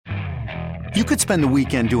You could spend the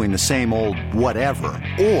weekend doing the same old whatever,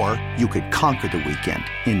 or you could conquer the weekend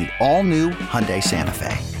in the all-new Hyundai Santa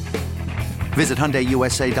Fe. Visit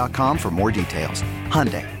HyundaiUSA.com for more details.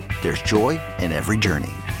 Hyundai, there's joy in every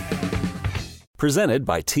journey. Presented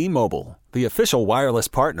by T-Mobile, the official wireless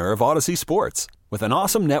partner of Odyssey Sports. With an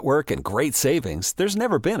awesome network and great savings, there's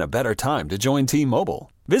never been a better time to join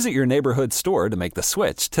T-Mobile. Visit your neighborhood store to make the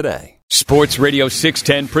switch today. Sports Radio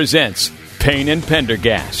 610 presents Payne and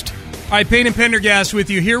Pendergast. All right, Payne and Pendergast with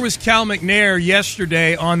you. Here was Cal McNair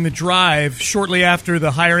yesterday on the drive, shortly after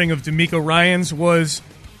the hiring of DeMeco Ryans was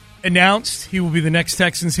announced. He will be the next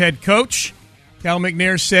Texans head coach. Cal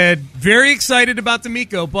McNair said, very excited about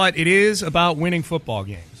DeMeco, but it is about winning football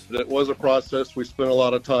games. It was a process. We spent a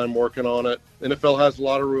lot of time working on it. NFL has a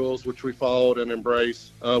lot of rules, which we followed and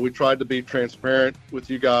embraced. We tried to be transparent with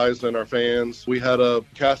you guys and our fans. We had to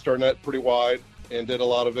cast our net pretty wide and did a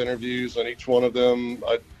lot of interviews, and each one of them,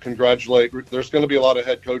 I congratulate. There's going to be a lot of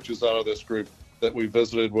head coaches out of this group that we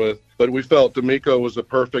visited with, but we felt DeMeco was a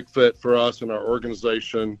perfect fit for us and our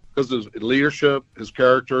organization because of his leadership, his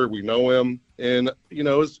character. We know him, and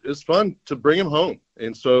it's fun to bring him home.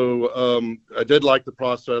 And so I did like the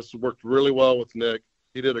process. Worked really well with Nick.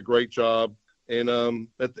 He did a great job. And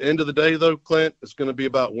at the end of the day, though, Clint, it's going to be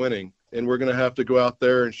about winning, and we're going to have to go out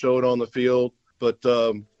there and show it on the field. But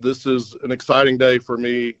this is an exciting day for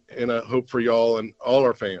me, and I hope for y'all and all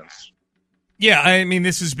our fans. Yeah, I mean,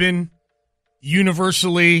 this has been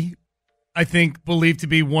universally, I think, believed to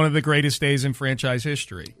be one of the greatest days in franchise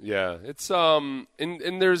history. Yeah, it's and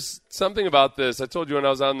there's something about this. I told you when I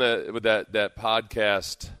was on with that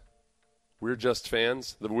podcast, We're Just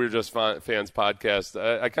Fans, the We're Just Fans podcast.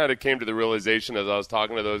 I kind of came to the realization as I was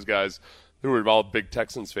talking to those guys who were all big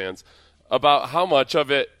Texans fans about how much of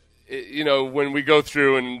it, when we go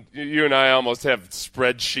through, and you and I almost have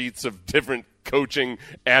spreadsheets of different coaching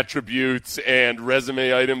attributes and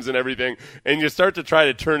resume items and everything, and you start to try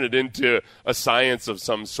to turn it into a science of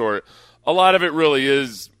some sort. A lot of it really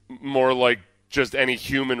is more like just any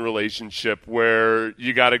human relationship where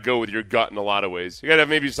you got to go with your gut in a lot of ways. You got to have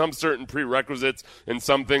maybe some certain prerequisites and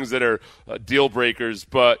some things that are deal breakers,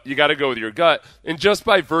 but you got to go with your gut. And just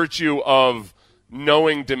by virtue of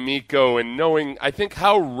knowing DeMeco and knowing, I think,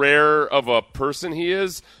 how rare of a person he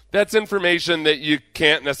is, that's information that you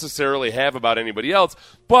can't necessarily have about anybody else.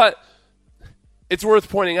 But it's worth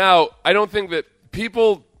pointing out, I don't think that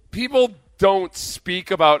people don't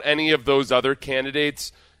speak about any of those other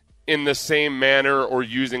candidates in the same manner or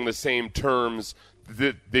using the same terms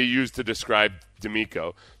that they use to describe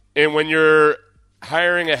DeMeco. And when you're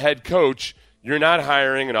hiring a head coach, you're not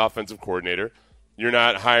hiring an offensive coordinator. You're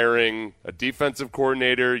not hiring a defensive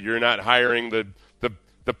coordinator. You're not hiring the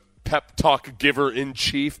pep talk giver in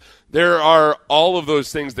chief. There are all of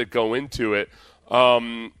those things that go into it.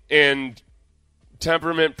 And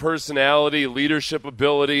temperament, personality, leadership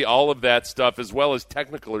ability, all of that stuff, as well as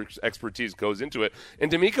technical expertise goes into it.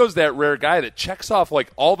 And DeMeco's that rare guy that checks off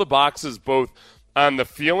like all the boxes, both on the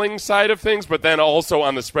feeling side of things, but then also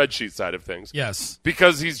on the spreadsheet side of things. Yes.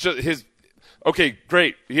 Because he's just okay,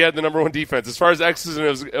 great. He had the number one defense. As far as X's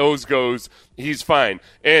and O's goes, he's fine.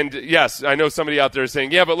 And, yes, I know somebody out there is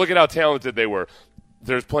saying, yeah, but look at how talented they were.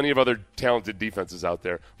 There's plenty of other talented defenses out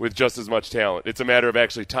there with just as much talent. It's a matter of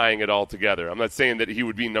actually tying it all together. I'm not saying that he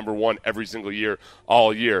would be number one every single year,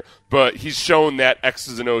 all year, but he's shown that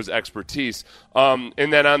X's and O's expertise. And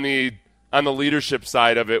then on the leadership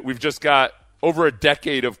side of it, we've just got over a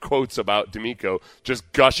decade of quotes about DeMeco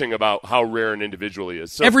just gushing about how rare an individual he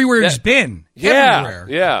is. So everywhere he's been. Yeah.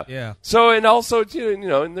 Everywhere. Yeah. So, and also,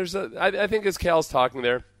 and there's I think as Cal's talking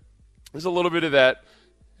there's a little bit of that,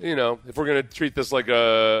 if we're going to treat this like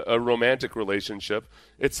a romantic relationship,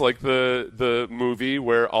 it's like the movie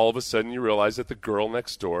where all of a sudden you realize that the girl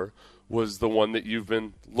next door was the one that you've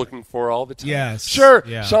been looking for all the time. Yes. Sure,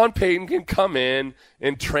 yeah. Sean Payton can come in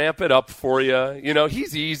and tramp it up for you.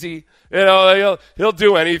 He's easy. He'll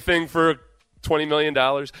do anything for $20 million.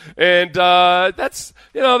 And that's,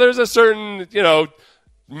 there's a certain,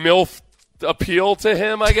 MILF appeal to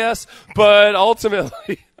him, I guess. But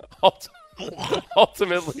ultimately go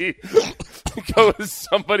with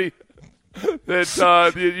somebody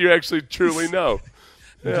that you actually truly know.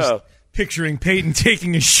 Yeah. Just picturing Peyton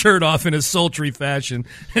taking his shirt off in a sultry fashion,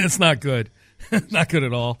 and it's not good. Not good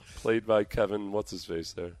at all. Played by Kevin, what's his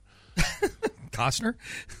face there? Costner?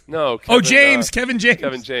 No. Kevin James. Kevin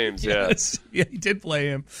James, yeah. Yes. Yeah, he did play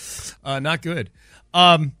him. Not good.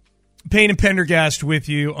 Payne and Pendergast with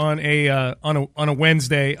you on a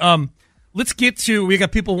Wednesday. Let's get to, we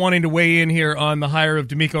got people wanting to weigh in here on the hire of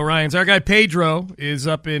DeMeco Ryans. Our guy Pedro is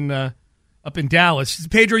up in up in Dallas.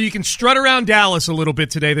 Pedro, you can strut around Dallas a little bit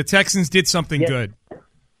today. The Texans did something good.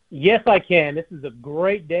 Yes, I can. This is a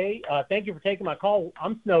great day. Thank you for taking my call.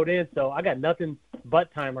 I'm snowed in, so I got nothing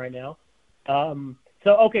but time right now. So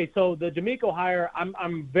the DeMeco hire,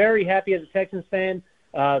 I'm very happy as a Texans fan.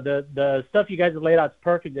 The stuff you guys have laid out is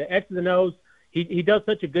perfect. The X's and O's, he does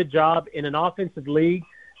such a good job in an offensive league.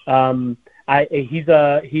 Everything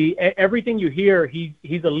you hear,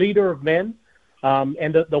 he's a leader of men.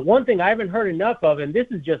 And the one thing I haven't heard enough of, and this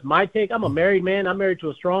is just my take, I'm a married man. I'm married to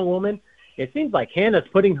a strong woman. It seems like Hannah's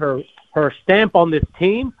putting her stamp on this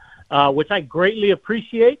team, which I greatly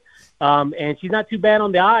appreciate. And she's not too bad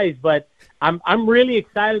on the eyes, but I'm really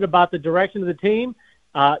excited about the direction of the team.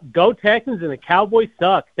 Go Texans, and the Cowboys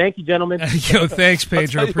suck. Thank you, gentlemen. Yo, thanks,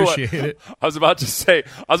 Pedro. Appreciate it. I was about to say,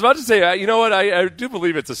 you know what? I do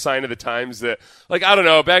believe it's a sign of the times that, like, I don't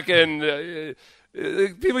know, back in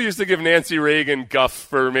people used to give Nancy Reagan guff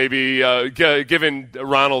for maybe giving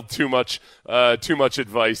Ronald too much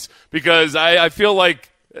advice, because I feel like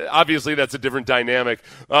obviously that's a different dynamic.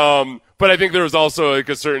 But I think there was also like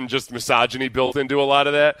a certain just misogyny built into a lot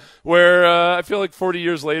of that, where I feel like 40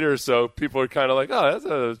 years later or so, people are kind of like, oh, that's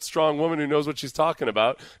a strong woman who knows what she's talking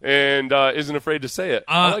about and isn't afraid to say it.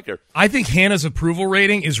 I like her. I think Hannah's approval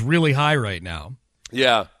rating is really high right now.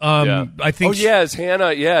 Yeah. I think. Is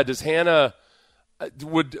Hannah? Yeah. Does Hannah?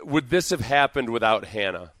 Would this have happened without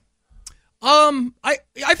Hannah? I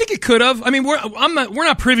think it could have. I mean, we're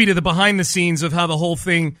not privy to the behind the scenes of how the whole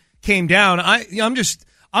thing came down.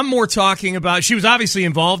 I'm more talking about, she was obviously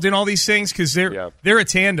involved in all these things because they're a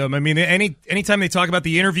tandem. I mean, anytime they talk about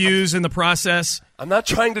the interviews and the process. I'm not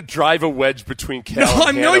trying to drive a wedge between Cal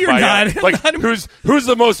and Hannah. No, you're not. Like, who's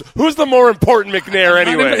the more important McNair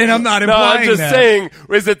anyway? And I'm not implying I'm just that. saying,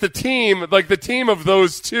 is that the team of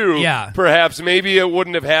those two, perhaps maybe it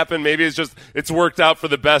wouldn't have happened. Maybe it's worked out for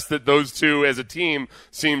the best that those two as a team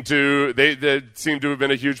seem to have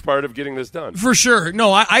been a huge part of getting this done. For sure.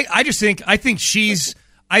 No, I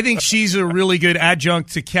think she's a really good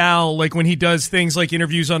adjunct to Cal, like when he does things like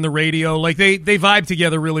interviews on the radio. Like they vibe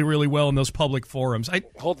together really, really well in those public forums.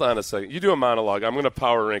 Hold on a second. You do a monologue. I'm going to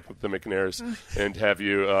power rank with the McNairs and have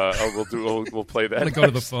you we'll play that. I'm going to go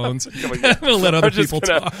to the phones. I'm going to let other people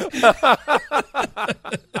talk.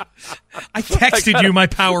 I texted you my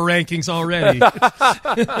power rankings already. All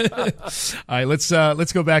right,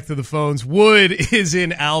 let's go back to the phones. Wood is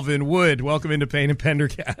in Alvin. Wood, welcome into Payne and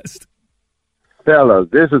Pendercast. Fellas,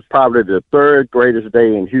 this is probably the third greatest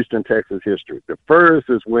day in Houston, Texas history. The first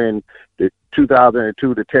is when the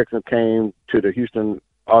 2002 the Texans came to the Houston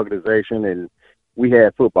organization and we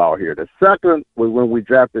had football here. The second was when we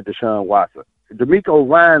drafted Deshaun Watson. DeMeco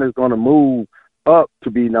Ryan is going to move up to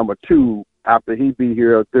be number 2 after he be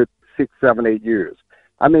here a good 6, 7, 8 years.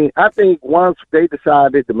 I mean, I think once they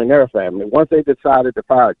decided, the McNair family, once they decided to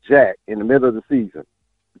fire Jack in the middle of the season,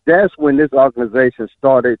 that's when this organization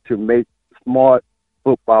started to make smart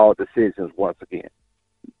football decisions once again.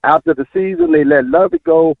 After the season, they let Lovey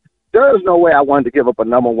go. There is no way I wanted to give up a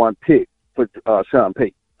number 1 pick for Sean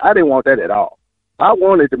Payton. I didn't want that at all. I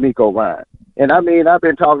wanted DeMeco Ryan. And, I mean, I've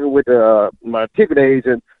been talking with my ticket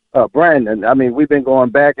agent, Brandon. I mean, we've been going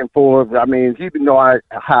back and forth. I mean, he been know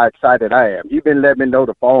how excited I am. He's been letting me know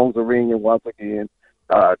the phones are ringing once again.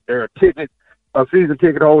 There are season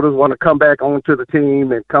ticket holders want to come back onto the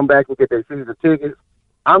team and come back and get their season tickets.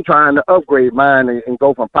 I'm trying to upgrade mine and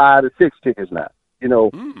go from 5 to 6 tickets now, you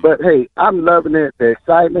know. But, hey, I'm loving it, the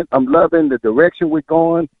excitement. I'm loving the direction we're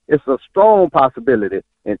going. It's a strong possibility.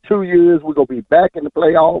 In 2 years, we're going to be back in the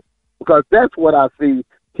playoffs because that's what I see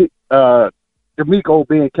DeMeco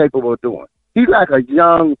being capable of doing. He's like a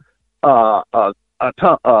young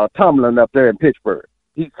Tomlin up there in Pittsburgh.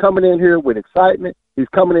 He's coming in here with excitement. He's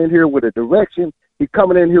coming in here with a direction. He's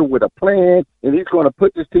coming in here with a plan, and he's going to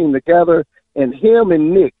put this team together. And him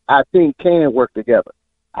and Nick, I think, can work together.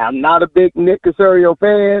 I'm not a big Nick Caserio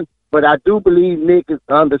fan, but I do believe Nick is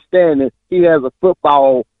understanding he has a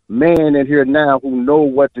football man in here now who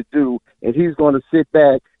knows what to do, and he's going to sit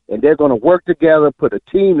back, and they're going to work together, put a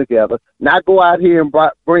team together, not go out here and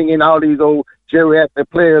bring in all these old geriatric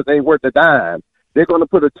players ain't worth a dime. They're going to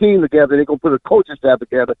put a team together. They're going to put a coaching staff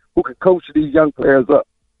together who can coach these young players up.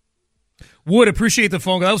 Wood, appreciate the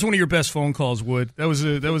phone call. That was one of your best phone calls, Wood. That was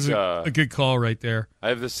a good call right there. I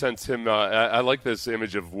have this sense I like this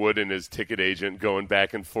image of Wood and his ticket agent going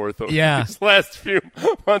back and forth over these last few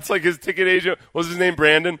months. Like his ticket agent, what was his name?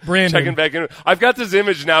 Brandon? Checking back in. I've got this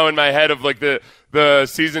image now in my head of like the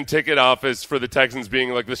season ticket office for the Texans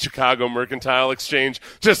being like the Chicago Mercantile Exchange.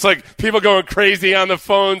 Just like people going crazy on the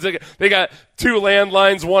phones. They got 2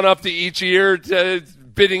 landlines, one up to each ear,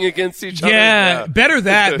 bidding against each other. Yeah, better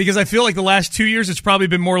that, because I feel like the last 2 years it's probably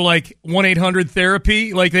been more like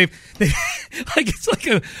 1-800-therapy. Like they like it's like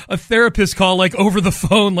a therapist call, like over the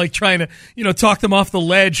phone, like trying to talk them off the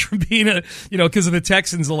ledge from being because of the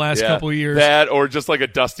Texans the last couple of years. That, or just like a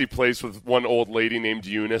dusty place with one old lady named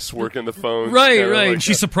Eunice working the phone. Right. Like,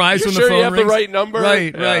 she's surprised when the phone rings. You have the right number?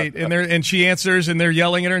 Right. And she answers, and they're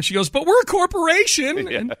yelling at her, and she goes, "But we're a corporation."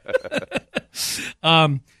 Yeah.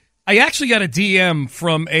 I actually got a DM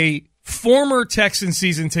from a former Texan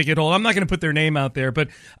season ticket holder. I'm not going to put their name out there, but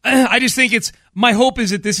I just think my hope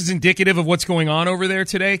is that this is indicative of what's going on over there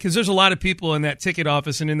today, because there's a lot of people in that ticket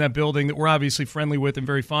office and in that building that we're obviously friendly with and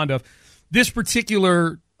very fond of. This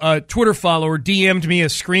particular Twitter follower DM'd me a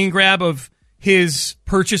screen grab of his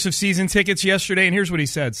purchase of season tickets yesterday, and here's what he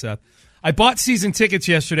said, Seth. "I bought season tickets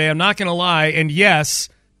yesterday, I'm not going to lie, and yes,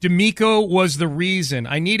 DeMeco was the reason.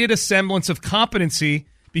 I needed a semblance of competency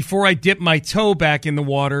before I dipped my toe back in the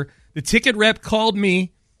water. The ticket rep called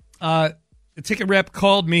me. The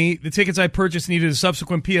tickets I purchased needed a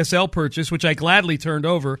subsequent PSL purchase, which I gladly turned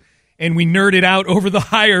over, and we nerded out over the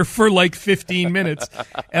hire for like 15 minutes.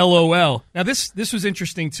 LOL." Now, this was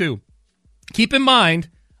interesting, too. Keep in mind,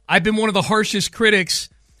 I've been one of the harshest critics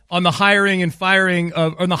on the hiring and firing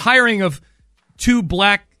of two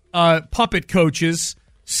black puppet coaches.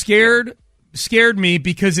 Scared me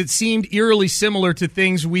because it seemed eerily similar to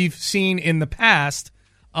things we've seen in the past.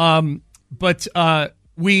 But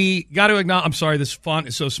we got to acknowledge, I'm sorry, this font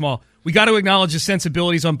is so small. We got to acknowledge the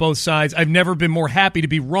sensibilities on both sides. I've never been more happy to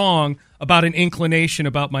be wrong about an inclination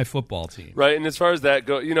about my football team. Right, and as far as that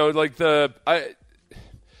goes,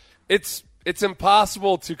 it's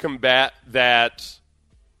impossible to combat that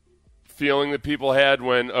feeling that people had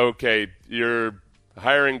when, okay, you're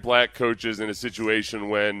hiring black coaches in a situation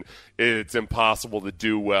when it's impossible to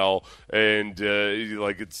do well, and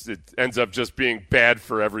it ends up just being bad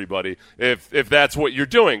for everybody if that's what you're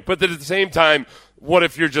doing. But then at the same time, what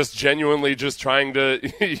if you're just genuinely just trying to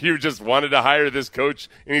you just wanted to hire this coach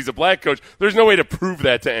and he's a black coach? There's no way to prove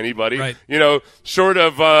that to anybody, right? Short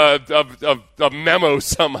of a memo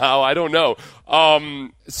somehow. I don't know.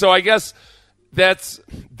 So I guess that's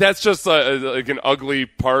just like an ugly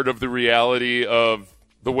part of the reality of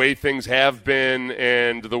the way things have been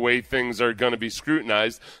and the way things are going to be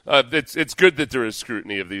scrutinized. It's good that there is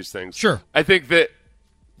scrutiny of these things. Sure. I think that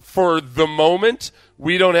for the moment,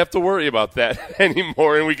 we don't have to worry about that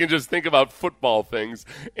anymore, and we can just think about football things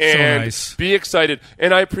and be excited.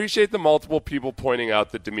 And I appreciate the multiple people pointing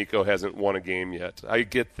out that DeMeco hasn't won a game yet. I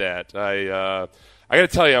get that. I got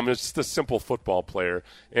to tell you, I'm just a simple football player,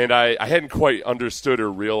 and I hadn't quite understood or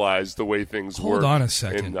realized the way things work. Hold on a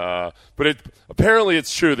second. But apparently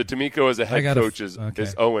it's true that DeMeco as a head coach is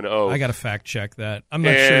 0-0. I got to fact check that. I'm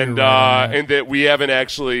not sure you're right. And that we haven't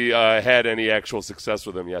actually had any actual success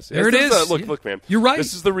with him. Yes, there it is. Look, man. You're right.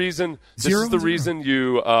 This is the reason. Reason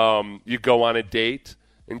you go on a date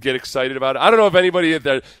and get excited about it. I don't know if anybody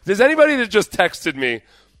there's anybody that just texted me.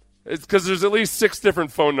 It's because there's at least 6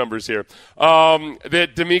 different phone numbers here.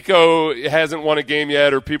 That DeMeco hasn't won a game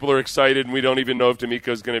yet, or people are excited, and we don't even know if DeMeco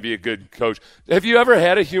is going to be a good coach. Have you ever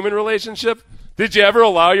had a human relationship? Did you ever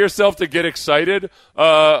allow yourself to get excited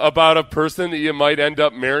about a person that you might end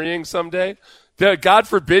up marrying someday? God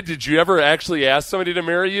forbid, did you ever actually ask somebody to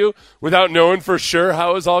marry you without knowing for sure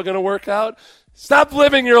how it was all going to work out? Stop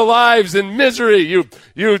living your lives in misery, you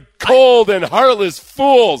cold and heartless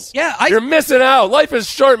fools. Yeah, you're missing out. Life is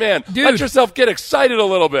short, man. Dude, let yourself get excited a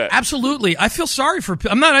little bit. Absolutely. I feel sorry for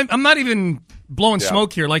I'm not even blowing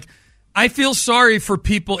smoke here. Like, I feel sorry for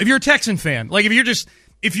people. If you're a Texan fan, like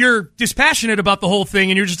if you're dispassionate about the whole thing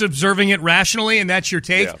and you're just observing it rationally and that's your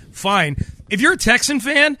take, fine. If you're a Texan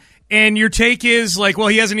fan and your take is like, well,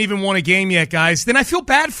 he hasn't even won a game yet, guys, then I feel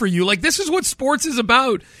bad for you. Like, this is what sports is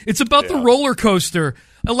about. It's about the roller coaster.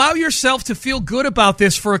 Allow yourself to feel good about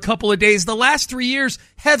this for a couple of days. The last 3 years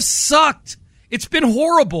have sucked. It's been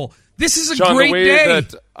horrible. This is a great day.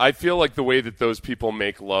 I feel like the way that those people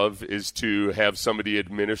make love is to have somebody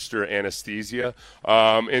administer anesthesia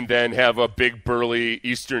and then have a big, burly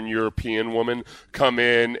Eastern European woman come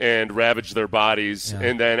in and ravage their bodies. Yeah.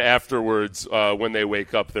 And then afterwards, when they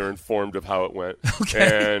wake up, they're informed of how it went.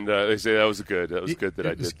 Okay. And they say, that was good that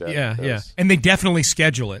I did that. Yeah. And they definitely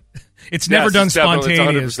schedule it. It's never done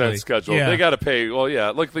spontaneously. It's 100% scheduled. Yeah. They got to pay. Well, yeah.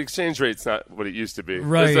 Like, the exchange rate's not what it used to be.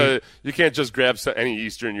 Right. You can't just grab any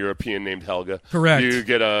Eastern European named Helga. Correct. You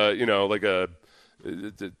get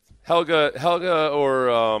Helga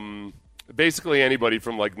or basically anybody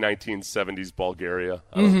from like 1970s Bulgaria.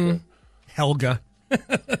 Helga.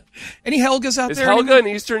 Any Helgas out Is there? Helga an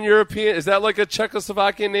Eastern European? Is that like a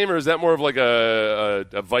Czechoslovakian name, or is that more of like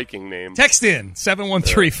a Viking name? Text in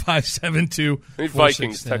 713-572-4610.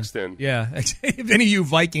 Vikings text in. Yeah, if any of you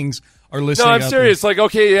Vikings are listening. No, I'm out serious. Like,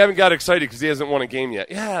 okay, you haven't got excited because he hasn't won a game yet.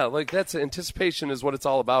 Yeah, like that's anticipation is what it's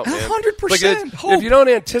all about, man. 100%. Like, if you don't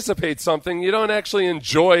anticipate something, you don't actually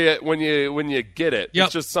enjoy it when you get it. Yep.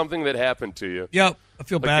 It's just something that happened to you. Yep, I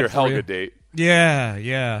feel like bad your for Helga you. date.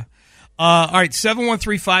 Yeah. All right,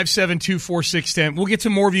 713-572-4610. We'll get to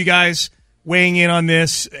more of you guys weighing in on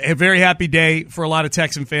this. A very happy day for a lot of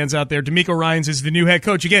Texan fans out there. DeMeco Ryans is the new head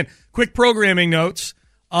coach. Again, quick programming notes.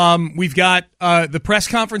 We've got the press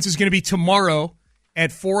conference is going to be tomorrow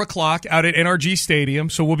at 4 o'clock out at NRG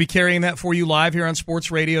Stadium. So we'll be carrying that for you live here on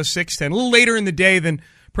Sports Radio 610. A little later in the day than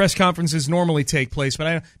press conferences normally take place.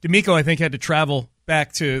 But DeMeco, I think, had to travel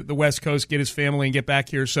back to the West Coast, get his family, and get back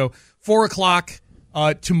here. So 4 o'clock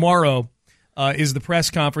tomorrow is the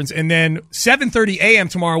press conference. And then 7:30 a.m.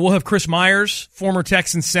 tomorrow, we'll have Chris Myers, former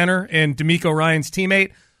Texans center and DeMeco Ryans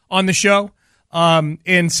teammate, on the show. And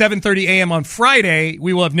 7:30 a.m. on Friday,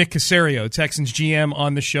 we will have Nick Caserio, Texans GM,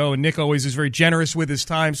 on the show. And Nick always is very generous with his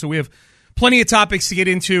time, so we have plenty of topics to get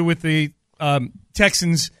into with the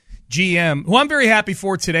Texans GM, who I'm very happy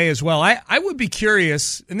for today as well. I would be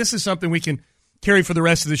curious, and this is something we can carry for the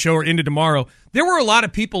rest of the show or into tomorrow. There were a lot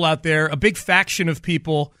of people out there, a big faction of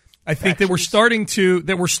people, I think, that were starting to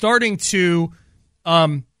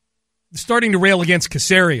rail against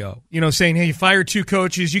Caserio, saying, hey, you fired 2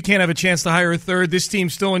 coaches, you can't have a chance to hire a third, this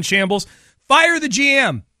team's still in shambles. Fire the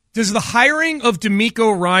GM. Does the hiring of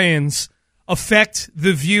DeMeco Ryans affect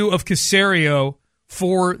the view of Caserio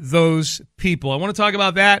for those people? I want to talk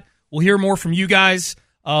about that. We'll hear more from you guys.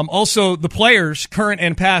 Also, the players, current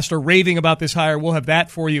and past, are raving about this hire. We'll have that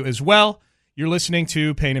for you as well. You're listening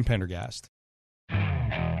to Payne and Pendergast.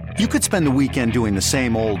 You could spend the weekend doing the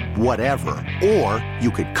same old whatever, or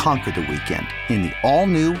you could conquer the weekend in the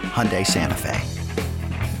all-new Hyundai Santa Fe.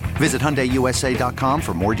 Visit HyundaiUSA.com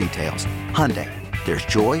for more details. Hyundai, there's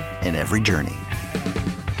joy in every journey.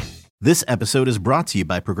 This episode is brought to you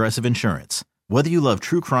by Progressive Insurance. Whether you love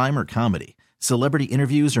true crime or comedy, celebrity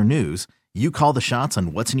interviews or news, you call the shots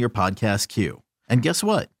on what's in your podcast queue. And guess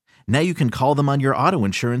what? Now you can call them on your auto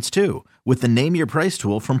insurance too with the Name Your Price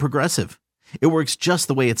tool from Progressive. It works just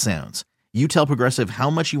the way it sounds. You tell Progressive how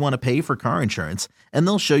much you want to pay for car insurance, and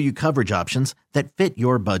they'll show you coverage options that fit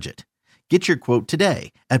your budget. Get your quote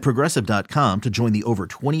today at Progressive.com to join the over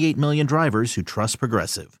 28 million drivers who trust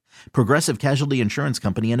Progressive. Progressive Casualty Insurance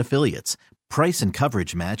Company and Affiliates. Price and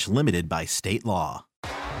coverage match limited by state law.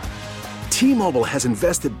 T-Mobile has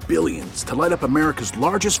invested billions to light up America's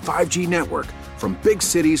largest 5G network, from big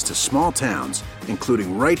cities to small towns,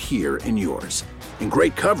 including right here in yours. And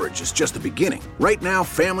great coverage is just the beginning. Right now,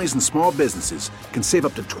 families and small businesses can save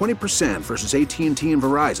up to 20% versus AT&T and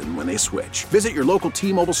Verizon when they switch. Visit your local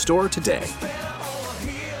T-Mobile store today.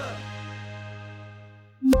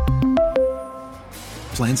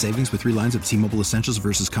 Plan savings with 3 lines of T-Mobile Essentials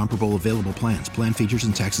versus comparable available plans. Plan features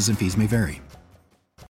and taxes and fees may vary.